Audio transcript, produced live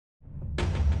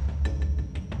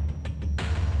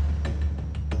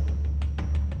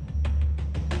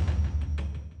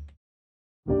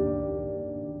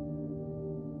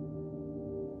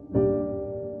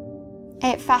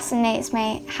It fascinates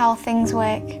me how things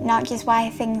work, not just why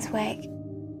things work.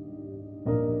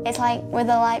 It's like with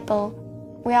a light bulb.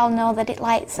 We all know that it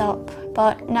lights up,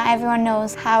 but not everyone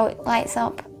knows how it lights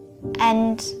up.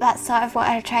 And that's sort of what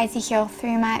I try to show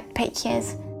through my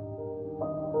pictures.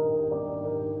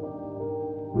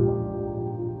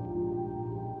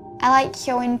 I like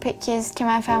showing pictures to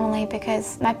my family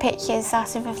because my pictures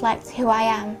sort of reflect who I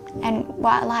am and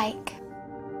what I like.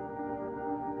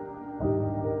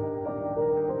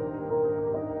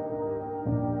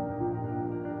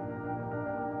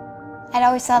 I'd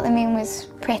always thought the moon was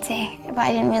pretty, but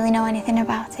I didn't really know anything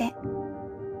about it.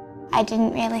 I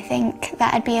didn't really think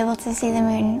that I'd be able to see the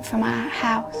moon from our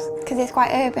house, because it's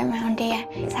quite urban around here.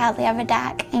 It's hardly ever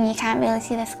dark and you can't really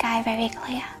see the sky very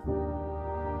clear.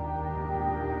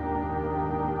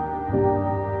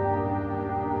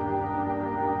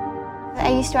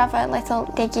 I used to have a little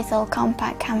digital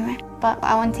compact camera, but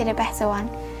I wanted a better one,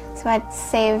 so I'd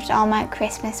saved all my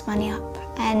Christmas money up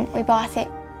and we bought it.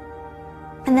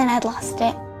 And then I'd lost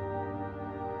it.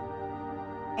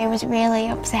 It was really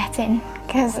upsetting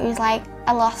because it was like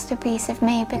I lost a piece of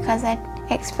me because I'd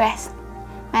expressed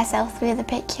myself through the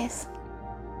pictures.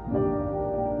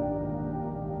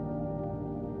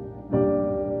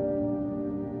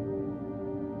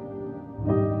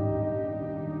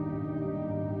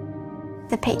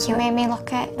 The picture made me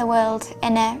look at the world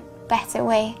in a better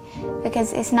way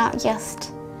because it's not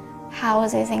just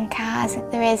houses and cars.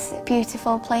 There is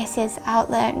beautiful places out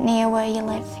there near where you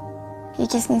live. You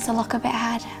just need to look a bit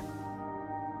harder.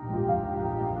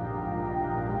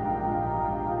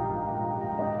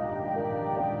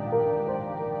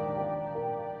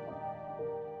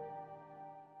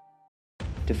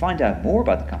 To find out more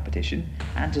about the competition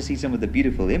and to see some of the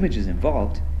beautiful images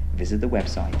involved, visit the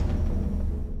website.